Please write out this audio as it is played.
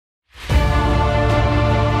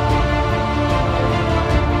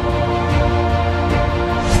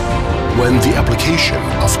when the application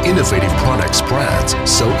of innovative products spreads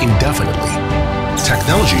so indefinitely.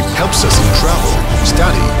 Technology helps us in travel,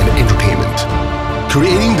 study, and entertainment,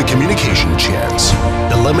 creating the communication chance,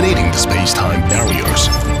 eliminating the space-time barriers.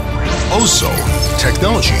 Also,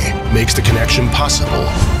 technology makes the connection possible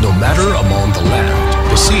no matter among the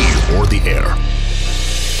land, the sea, or the air.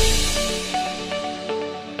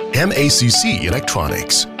 MACC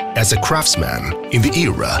Electronics, as a craftsman in the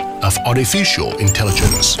era of artificial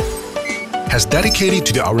intelligence, has dedicated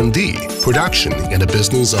to the R&D, production, and the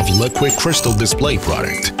business of liquid crystal display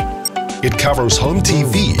product. It covers home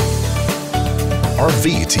TV,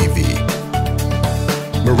 RV TV,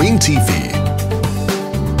 marine TV,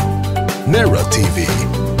 mirror TV,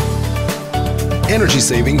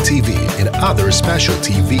 energy-saving TV, and other special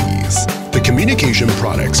TVs. The communication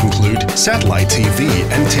products include satellite TV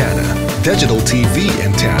antenna, digital TV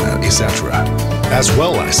antenna, etc., as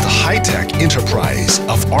well as the high-tech enterprise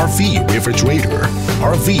of RV refrigerator,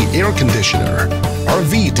 RV air conditioner,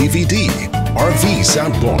 RV DVD, RV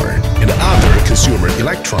soundbar, and other consumer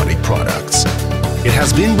electronic products. It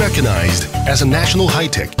has been recognized as a national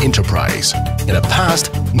high-tech enterprise and has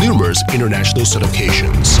passed numerous international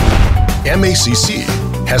certifications. MACC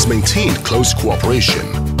has maintained close cooperation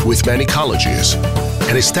with many colleges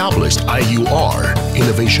and established IUR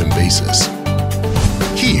innovation bases.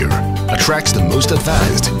 Here attracts the most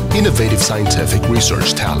advanced, innovative scientific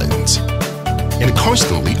research talents and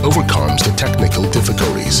constantly overcomes the technical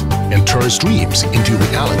difficulties and turns dreams into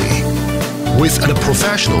reality. With a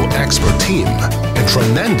professional expert team and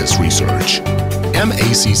tremendous research,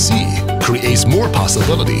 MACC creates more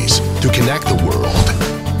possibilities to connect the world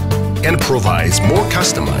and provides more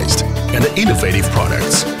customized and innovative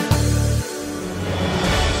products.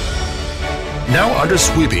 Now under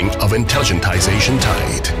sweeping of intelligentization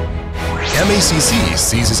tide, MACC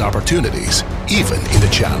seizes opportunities even in the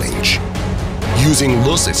challenge. Using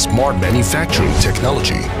Lucid smart manufacturing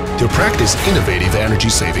technology to practice innovative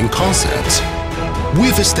energy-saving concepts,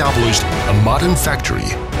 we've established a modern factory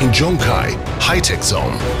in Zhongkai High-Tech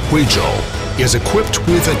Zone. Huizhou is equipped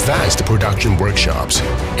with advanced production workshops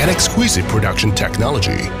and exquisite production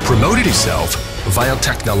technology, promoted itself via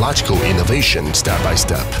technological innovation step by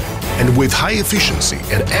step. And with high efficiency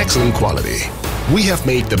and excellent quality, we have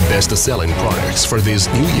made the best-selling products for this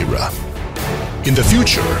new era. In the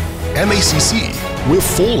future, MACC will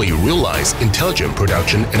fully realize intelligent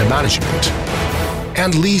production and management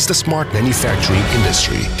and leads the smart manufacturing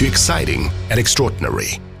industry to exciting and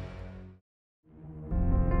extraordinary.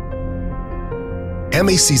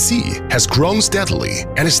 MACC has grown steadily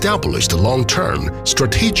and established long-term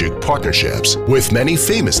strategic partnerships with many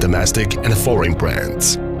famous domestic and foreign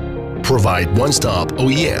brands, provide one-stop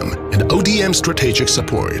OEM and ODM strategic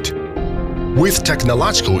support. With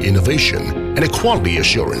technological innovation and quality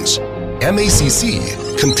assurance,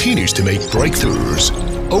 MACC continues to make breakthroughs,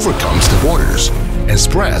 overcomes the borders, and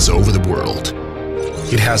spreads over the world.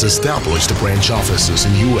 It has established branch offices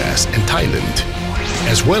in US and Thailand,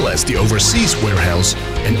 as well as the overseas warehouse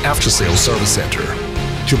and after-sales service center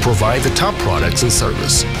to provide the top products and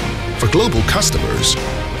service for global customers.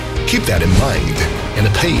 Keep that in mind and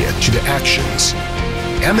pay it to the actions.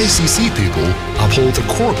 MACC people uphold the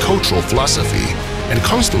core cultural philosophy and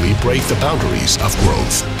constantly break the boundaries of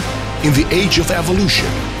growth. In the age of evolution,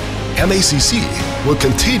 MACC will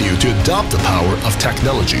continue to adopt the power of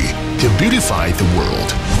technology to beautify the world.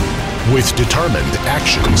 With determined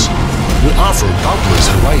actions, we offer boundless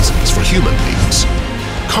horizons for human beings,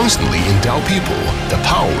 constantly endow people the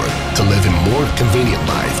power to live a more convenient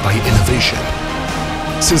life by innovation.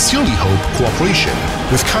 Sincerely hope cooperation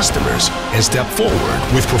with customers and step forward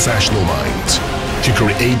with professional minds to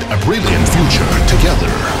create a brilliant future together.